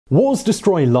Wars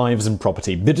destroy lives and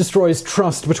property. It destroys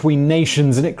trust between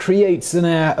nations, and it creates an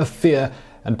air of fear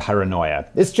and paranoia.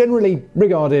 It's generally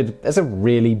regarded as a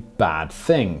really bad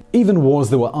thing. Even wars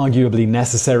that were arguably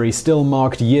necessary still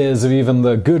marked years of even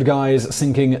the good guys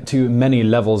sinking to many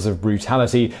levels of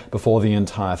brutality before the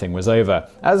entire thing was over.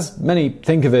 As many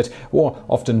think of it, war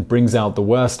often brings out the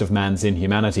worst of man's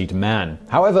inhumanity to man.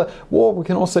 However, war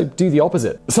can also do the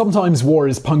opposite. Sometimes war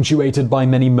is punctuated by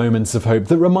many moments of hope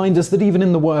that remind us that even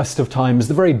in the worst of times,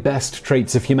 the very best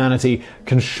traits of humanity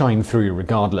can shine through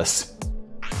regardless.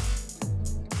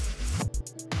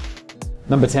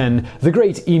 Number 10. The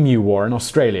Great Emu War in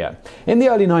Australia. In the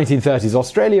early 1930s,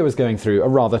 Australia was going through a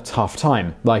rather tough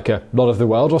time. Like a lot of the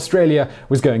world, Australia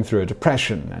was going through a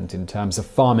depression, and in terms of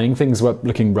farming, things were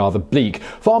looking rather bleak.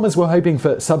 Farmers were hoping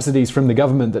for subsidies from the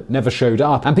government that never showed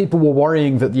up, and people were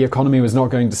worrying that the economy was not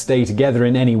going to stay together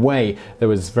in any way. There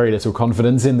was very little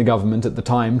confidence in the government at the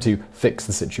time to fix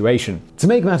the situation. To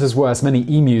make matters worse, many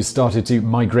emus started to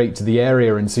migrate to the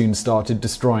area and soon started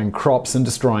destroying crops and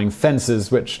destroying fences,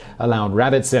 which allowed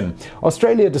rabbits in.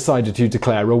 Australia decided to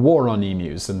declare a war on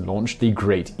emus and launched the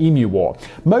Great Emu War.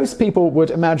 Most people would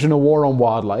imagine a war on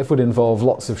wildlife would involve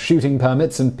lots of shooting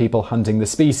permits and people hunting the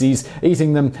species,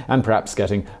 eating them, and perhaps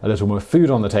getting a little more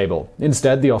food on the table.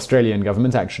 Instead, the Australian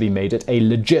government actually made it a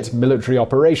legit military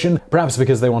operation, perhaps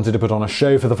because they wanted to put on a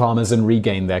show for the farmers and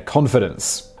regain their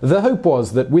confidence. The hope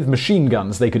was that with machine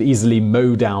guns they could easily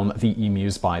mow down the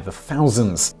emus by the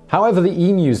thousands. However, the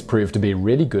emus proved to be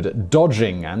really good at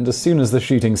dodging, and as soon as the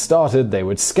shooting started, they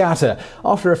would scatter.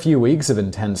 After a few weeks of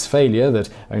intense failure that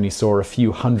only saw a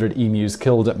few hundred emus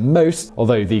killed at most,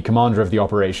 although the commander of the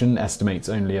operation estimates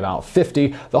only about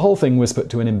 50, the whole thing was put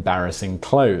to an embarrassing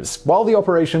close. While the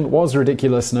operation was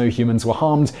ridiculous, no humans were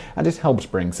harmed, and it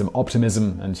helped bring some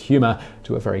optimism and humor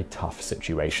to a very tough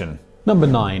situation. Number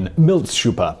 9.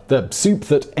 Miltschuppe, the soup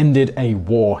that ended a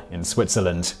war in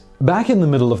Switzerland. Back in the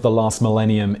middle of the last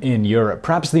millennium in Europe,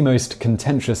 perhaps the most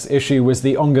contentious issue was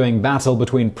the ongoing battle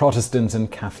between Protestant and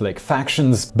Catholic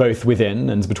factions, both within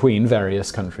and between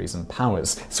various countries and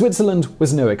powers. Switzerland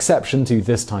was no exception to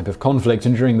this type of conflict,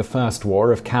 and during the First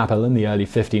War of Kettle in the early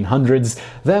 1500s,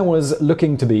 there was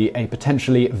looking to be a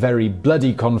potentially very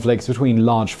bloody conflict between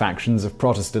large factions of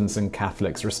Protestants and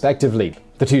Catholics respectively.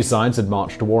 The two sides had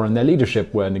marched to war, and their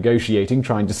leadership were negotiating,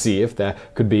 trying to see if there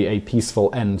could be a peaceful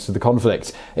end to the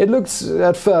conflict. It looked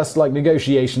at first like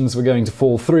negotiations were going to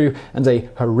fall through and a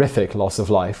horrific loss of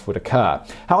life would occur.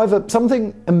 However,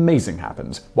 something amazing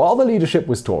happened. While the leadership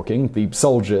was talking, the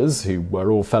soldiers, who were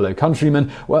all fellow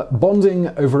countrymen, were bonding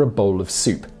over a bowl of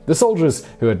soup. The soldiers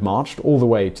who had marched all the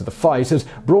way to the fight had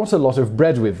brought a lot of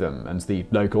bread with them, and the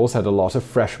locals had a lot of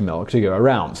fresh milk to go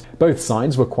around. Both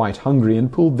sides were quite hungry and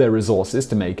pooled their resources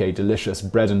to make a delicious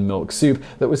bread and milk soup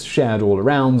that was shared all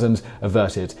around and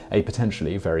averted a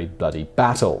potentially very bloody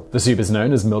battle. The soup is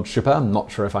known as Miltschuppe. I'm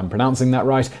not sure if I'm pronouncing that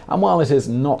right, and while it is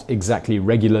not exactly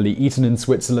regularly eaten in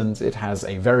Switzerland, it has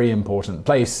a very important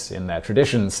place in their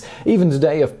traditions. Even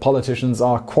today, if politicians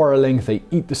are quarreling, they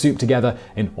eat the soup together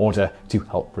in order to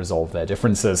help resolve their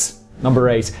differences. Number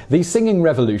 8. The singing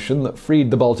revolution that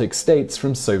freed the Baltic states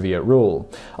from Soviet rule.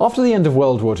 After the end of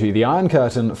World War II, the Iron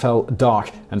Curtain fell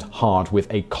dark and hard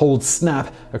with a cold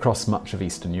snap across much of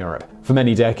Eastern Europe. For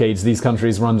many decades, these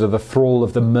countries were under the thrall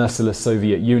of the merciless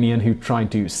Soviet Union, who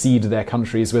tried to seed their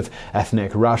countries with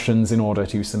ethnic Russians in order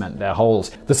to cement their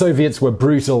hold. The Soviets were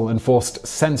brutal, enforced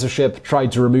censorship,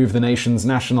 tried to remove the nation's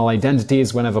national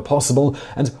identities whenever possible,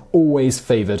 and always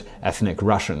favored ethnic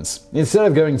Russians. Instead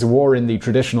of going to war in the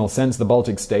traditional sense, the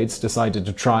Baltic states decided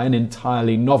to try an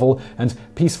entirely novel and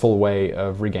peaceful way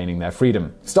of regaining their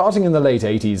freedom. Starting in the late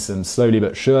 80s and slowly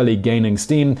but surely gaining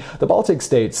steam, the Baltic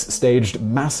states staged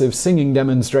massive singing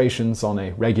demonstrations on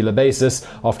a regular basis,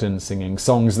 often singing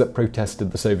songs that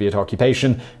protested the Soviet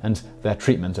occupation and their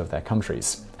treatment of their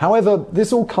countries. However,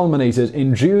 this all culminated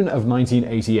in June of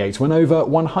 1988, when over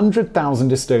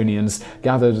 100,000 Estonians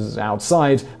gathered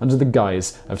outside under the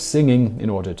guise of singing in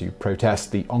order to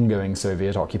protest the ongoing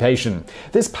Soviet occupation.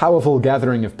 This powerful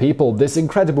gathering of people, this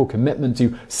incredible commitment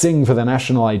to sing for their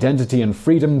national identity and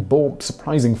freedom, bore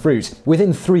surprising fruit.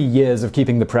 Within 3 years of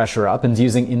keeping the pressure up and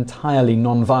using entirely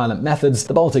non-violent methods,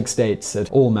 the Baltic states had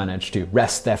all managed to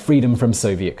wrest their freedom from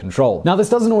Soviet control. Now, this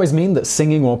doesn't always mean that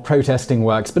singing or protesting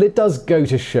works, but it does go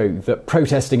to show that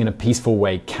protesting in a peaceful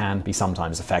way can be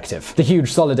sometimes effective. The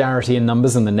huge solidarity in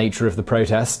numbers and the nature of the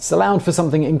protests allowed for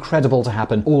something incredible to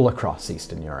happen all across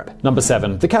Eastern Europe. Number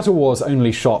 7. The Kettle War's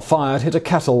only shot fired hit a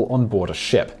kettle on board a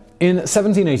ship. In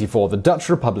 1784, the Dutch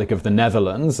Republic of the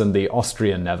Netherlands and the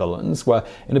Austrian Netherlands were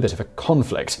in a bit of a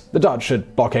conflict. The Dutch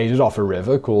had blockaded off a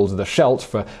river called the Scheldt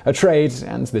for a trade,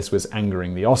 and this was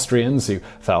angering the Austrians, who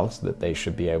felt that they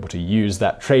should be able to use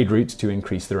that trade route to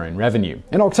increase their own revenue.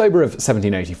 In October of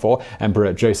 1784,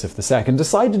 Emperor Joseph II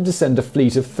decided to send a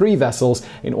fleet of 3 vessels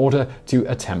in order to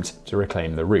attempt to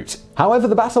reclaim the route. However,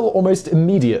 the battle almost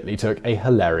immediately took a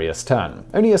hilarious turn.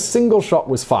 Only a single shot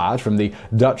was fired from the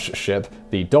Dutch ship,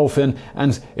 the Dolphin,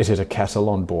 and it hit a Kettle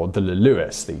on board the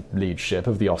Lewis, the lead ship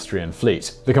of the Austrian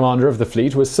fleet. The commander of the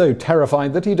fleet was so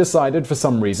terrified that he decided for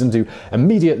some reason to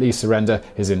immediately surrender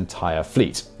his entire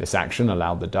fleet. This action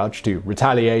allowed the Dutch to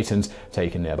retaliate and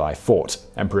take a nearby fort.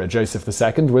 Emperor Joseph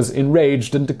II was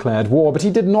enraged and declared war, but he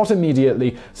did not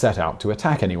immediately set out to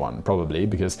attack anyone, probably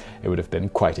because it would have been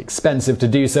quite expensive to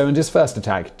do so, and his first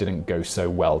attack didn't go so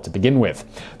well to begin with.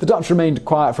 The Dutch remained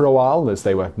quiet for a while, as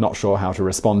they were not sure how to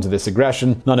respond to this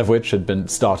aggression, none of which had been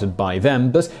started by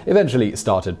them, but eventually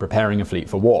started preparing a fleet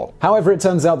for war. However, it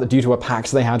turns out that due to a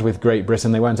pact they had with Great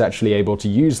Britain, they weren't actually able to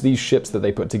use these ships that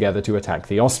they put together to attack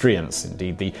the Austrians.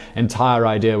 Indeed, the entire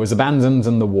idea was abandoned,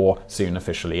 and the war soon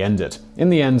officially ended.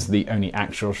 In the end, the only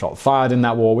actual shot fired in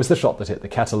that war was the shot that hit the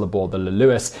Kettle aboard the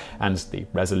Lewis, and the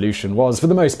resolution was, for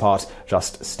the most part,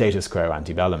 just status quo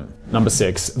antebellum. Number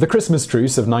 6. The Christmas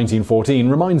Truce of 1914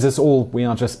 reminds us all we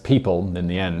are just people in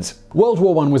the end. World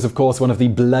War I was, of course, one of the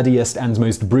bloodiest and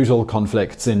most brutal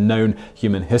conflicts in known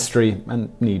human history, and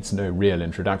needs no real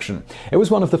introduction. It was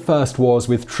one of the first wars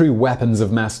with true weapons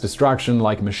of mass destruction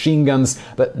like machine guns,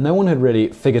 but no one had really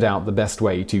figured out the best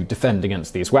way to defend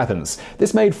against these weapons.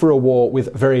 This made for a war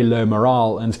with very low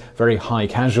morale and very high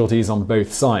casualties on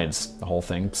both sides. The whole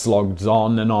thing slogged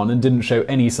on and didn't show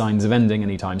any signs of ending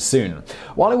anytime soon.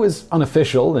 While it was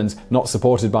unofficial and not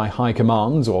supported by high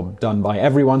command or done by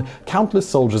everyone, countless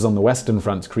soldiers on the Western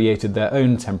Front created their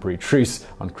own temporary truce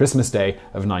on Christmas Day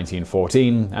of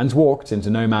 1914 and walked into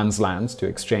no man's land to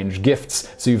exchange gifts,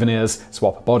 souvenirs,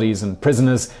 swap bodies and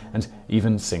prisoners, and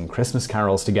even sing Christmas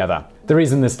carols together. The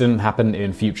reason this didn't happen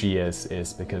in future years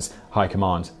is because High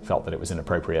Command felt that it was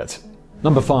inappropriate.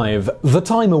 Number 5. The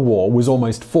time of war was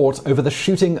almost fought over the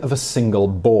shooting of a single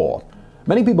boar.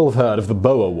 Many people have heard of the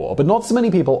Boer War, but not so many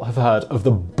people have heard of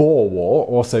the Boer War,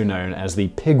 also known as the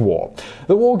Pig War.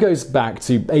 The war goes back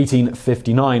to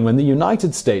 1859, when the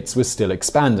United States was still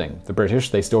expanding. The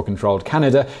British, they still controlled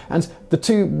Canada, and the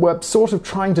two were sort of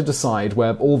trying to decide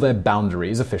where all their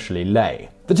boundaries officially lay.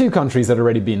 The two countries had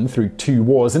already been through 2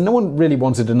 wars, and no one really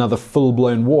wanted another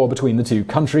full-blown war between the two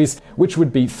countries, which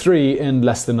would be 3 in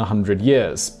less than 100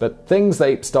 years. But things,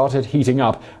 they started heating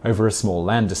up over a small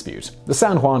land dispute. The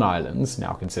San Juan Islands,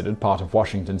 now considered part of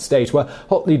Washington state, were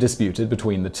hotly disputed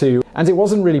between the two, and it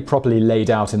wasn't really properly laid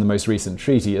out in the most recent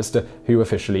treaty as to who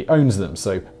officially owns them,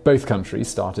 so both countries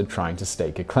started trying to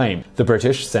stake a claim. The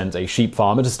British sent a sheep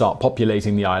farmer to start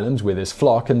populating the island with his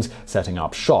flock and setting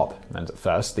up shop, and at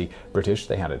first the British,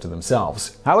 they had it to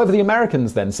themselves. However, the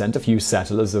Americans then sent a few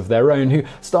settlers of their own who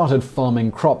started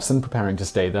farming crops and preparing to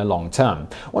stay there long term.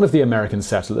 One of the American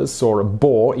settlers saw a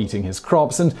boar eating his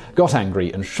crops and got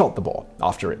angry and shot the boar.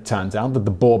 After it turned out that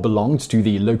the boar belonged to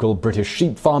the local British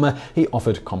sheep farmer, he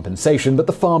offered compensation, but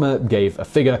the farmer gave a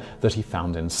figure that he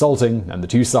found insulting, and the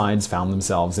two sides found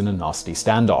themselves in a nasty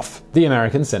standoff. The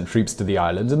Americans sent troops to the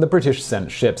island, and the British sent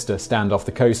ships to stand off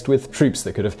the coast with troops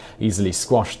that could have easily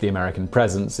squashed the American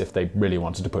presence if they really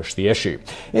wanted to push the issue.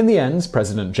 In the end,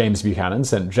 President James Buchanan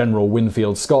sent General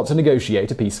Winfield Scott to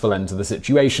negotiate a peaceful end to the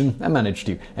situation and managed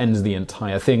to end the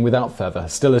entire thing without further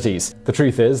hostilities. The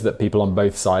truth is that people on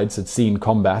both sides had seen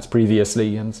combat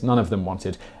previously, and none of them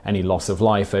wanted any loss of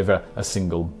life over a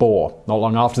single boar. Not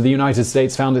long after, the United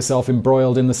States found itself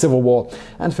embroiled in the Civil War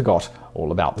and forgot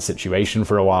all about the situation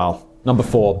for a while. Number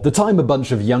 4. The time a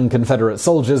bunch of young Confederate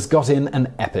soldiers got in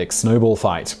an epic snowball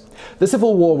fight. The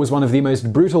Civil War was one of the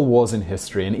most brutal wars in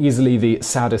history and easily the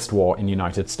saddest war in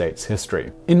United States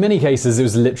history. In many cases, it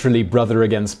was literally brother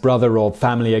against brother or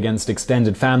family against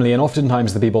extended family, and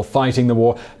oftentimes the people fighting the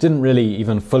war didn't really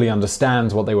even fully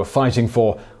understand what they were fighting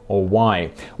for or why.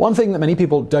 One thing that many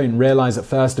people don't realize at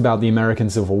first about the American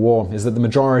Civil War is that the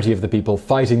majority of the people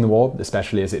fighting the war,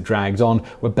 especially as it dragged on,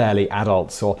 were barely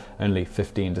adults or only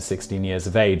 15 to 16 years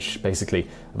of age, basically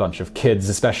a bunch of kids,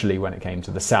 especially when it came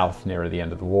to the South nearer the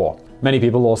end of the war. Many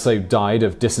people also died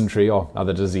of dysentery or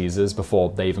other diseases before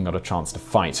they even got a chance to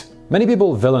fight. Many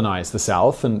people villainize the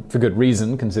South, and for good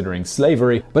reason, considering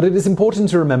slavery, but it is important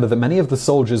to remember that many of the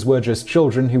soldiers were just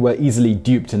children who were easily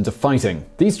duped into fighting.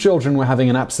 These children were having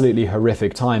an absolutely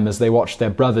horrific time as they watched their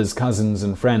brothers, cousins,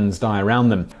 and friends die around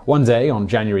them. One day, on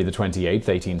January the 28th,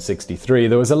 1863,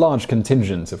 there was a large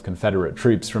contingent of Confederate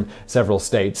troops from several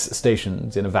states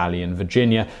stationed in a valley in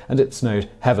Virginia, and it snowed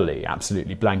heavily,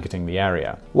 absolutely blanketing the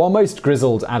area. While most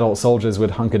grizzled adult soldiers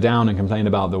would hunker down and complain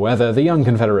about the weather, the young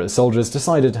Confederate soldiers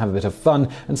decided to have a bit of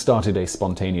fun and started a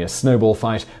spontaneous snowball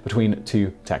fight between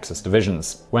two Texas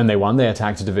divisions. When they won, they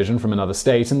attacked a division from another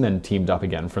state and then teamed up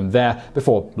again from there.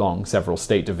 Before long, several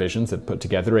state divisions had put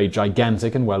together a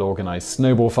gigantic and well-organized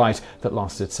snowball fight that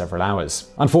lasted several hours.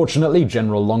 Unfortunately,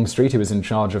 General Longstreet, who was in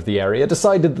charge of the area,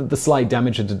 decided that the slight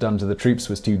damage it had done to the troops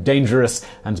was too dangerous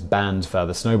and banned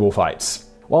further snowball fights.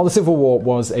 While the Civil War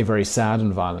was a very sad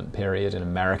and violent period in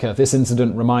America, this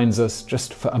incident reminds us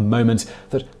just for a moment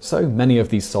that so many of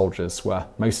these soldiers were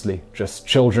mostly just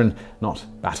children, not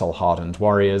battle-hardened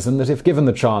warriors, and that if given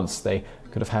the chance, they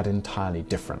could have had entirely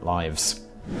different lives.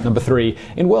 Number 3.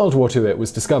 In World War II, it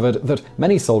was discovered that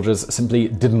many soldiers simply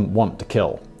didn't want to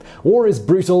kill. War is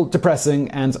brutal,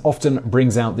 depressing, and often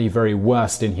brings out the very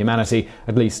worst in humanity,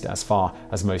 at least as far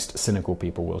as most cynical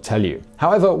people will tell you.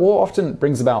 However, war often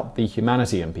brings about the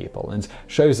humanity in people and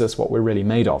shows us what we're really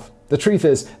made of. The truth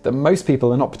is that most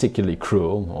people are not particularly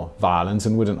cruel or violent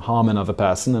and wouldn't harm another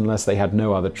person unless they had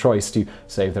no other choice to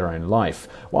save their own life.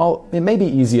 While it may be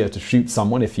easier to shoot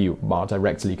someone if you are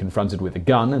directly confronted with a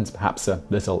gun, and perhaps a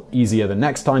little easier the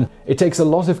next time, it takes a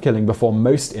lot of killing before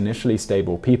most initially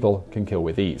stable people can kill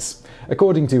with ease.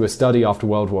 According to a study after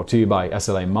World War II by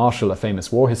S.L.A. Marshall, a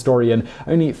famous war historian,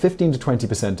 only 15 to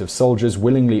 20% of soldiers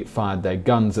willingly fired their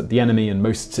guns at the enemy in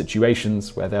most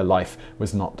situations where their life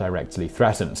was not directly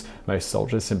threatened. Most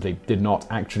soldiers simply did not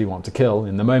actually want to kill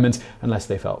in the moment unless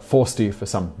they felt forced to for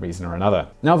some reason or another.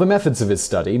 Now, the methods of his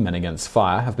study, Men Against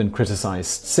Fire, have been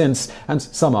criticized since, and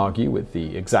some argue with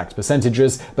the exact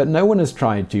percentages, but no one has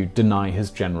tried to deny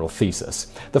his general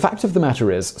thesis. The fact of the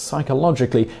matter is,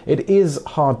 psychologically, it is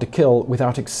hard to kill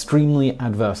without extremely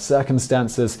adverse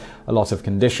circumstances, a lot of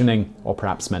conditioning, or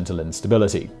perhaps mental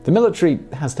instability. The military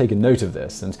has taken note of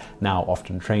this and now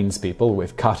often trains people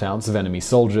with cutouts of enemy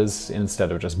soldiers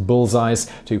instead of just bullseyes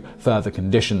to further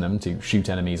condition them to shoot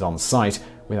enemies on sight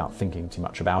without thinking too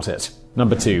much about it.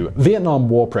 Number 2. Vietnam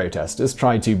War protesters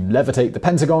tried to levitate the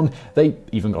Pentagon. They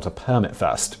even got a permit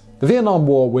first. The Vietnam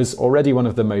War was already one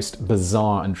of the most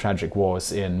bizarre and tragic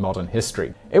wars in modern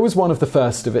history. It was one of the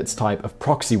first of its type of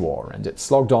proxy war, and it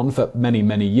slogged on for many,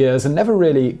 many years and never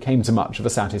really came to much of a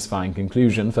satisfying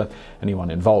conclusion for anyone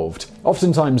involved.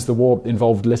 Oftentimes, the war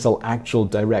involved little actual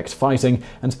direct fighting,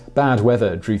 and bad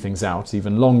weather drew things out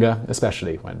even longer,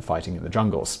 especially when fighting in the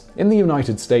jungles. In the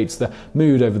United States, the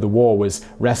mood over the war was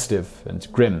restive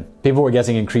and grim. People were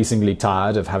getting increasingly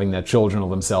tired of having their children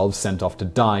or themselves sent off to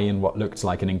die in what looked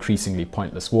like an increasingly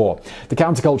pointless war. The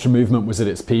counterculture movement was at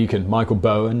its peak, and Michael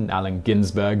Bowen, Allen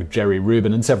Ginsberg, Jerry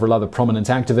Rubin, and several other prominent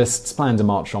activists planned a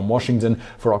march on Washington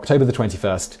for October the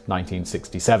 21st,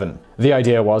 1967. The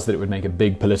idea was that it would make a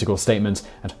big political statement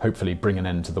and hopefully bring an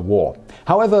end to the war.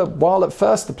 However, while at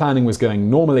first the planning was going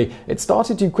normally, it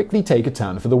started to quickly take a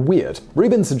turn for the weird.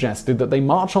 Rubin suggested that they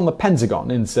march on the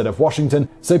Pentagon instead of Washington,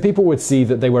 so people would see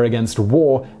that they were against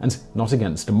war and not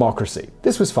against democracy.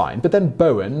 This was fine, but then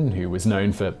Bowen, who was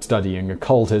known for studying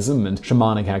occultism and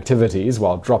shamanic activities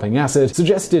while dropping acid,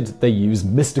 suggested they use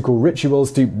mystical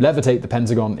rituals to levitate the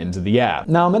Pentagon into the air.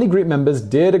 Now, many group members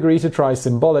did agree to try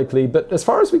symbolically, but as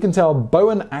far as we can tell,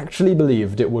 Bowen actually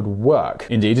believed it would work.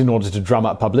 Indeed, in order to drum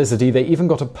up publicity, they even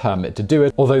got a permit to do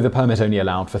it, although the permit only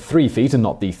allowed for 3 feet and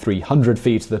not the 300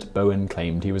 feet that Bowen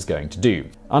claimed he was going to do.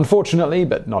 Unfortunately,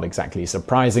 but not exactly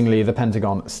surprisingly, the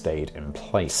Pentagon stayed in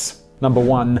place. Number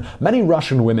 1. Many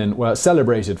Russian women were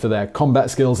celebrated for their combat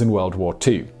skills in World War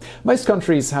II. Most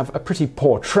countries have a pretty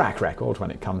poor track record when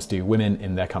it comes to women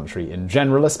in their country in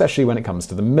general, especially when it comes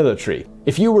to the military.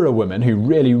 If you were a woman who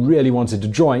really wanted to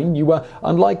join, you were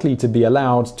unlikely to be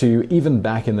allowed to, even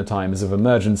back in the times of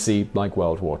emergency like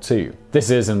World War II. This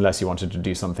is unless you wanted to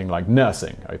do something like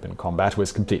nursing. Open combat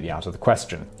was completely out of the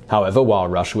question. However, while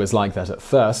Russia was like that at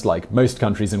first, like most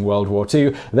countries in World War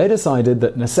II, they decided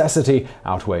that necessity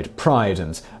outweighed pride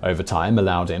and, over time,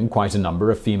 allowed in quite a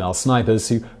number of female snipers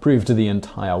who proved to the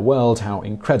entire world how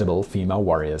incredible female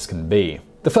warriors can be.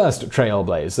 The first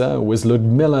trailblazer was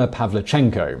Ludmila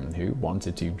Pavlichenko, who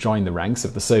wanted to join the ranks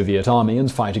of the Soviet army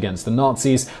and fight against the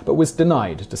Nazis, but was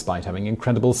denied despite having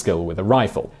incredible skill with a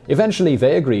rifle. Eventually,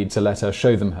 they agreed to let her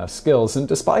show them her skills, and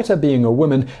despite her being a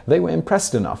woman, they were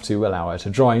impressed enough to allow her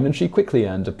to join, and she quickly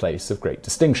earned a place of great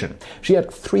distinction. She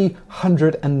had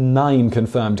 309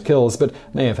 confirmed kills, but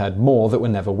may have had more that were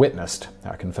never witnessed.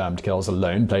 Her confirmed kills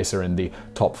alone place her in the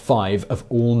top 5 of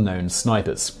all known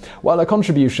snipers. While her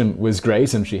contribution was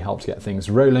great and she helped get things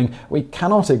rolling, we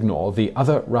cannot ignore the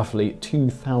other roughly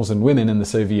 2,000 women in the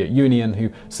Soviet Union who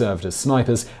served as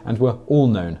snipers and were all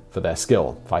known for their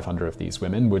skill. 500 of these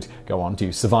women would go on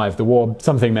to survive the war,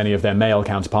 something many of their male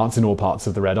counterparts in all parts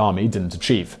of the Red Army didn't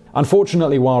achieve.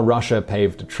 Unfortunately, while Russia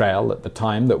paved a trail at the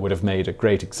time that would have made a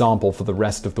great example for the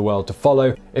rest of the world to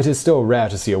follow, it is still rare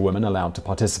to see a woman allowed to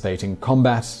participate in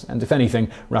combat, and if anything,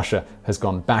 Russia has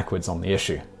gone backwards on the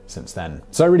issue since then.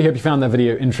 So I really hope you found that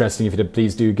video interesting. If you did,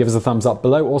 please do give us a thumbs up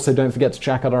below. Also, don't forget to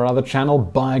check out our other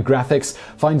channel, Biographics.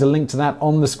 Find a link to that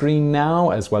on the screen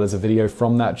now, as well as a video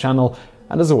from that channel.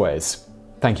 And as always,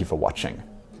 thank you for watching.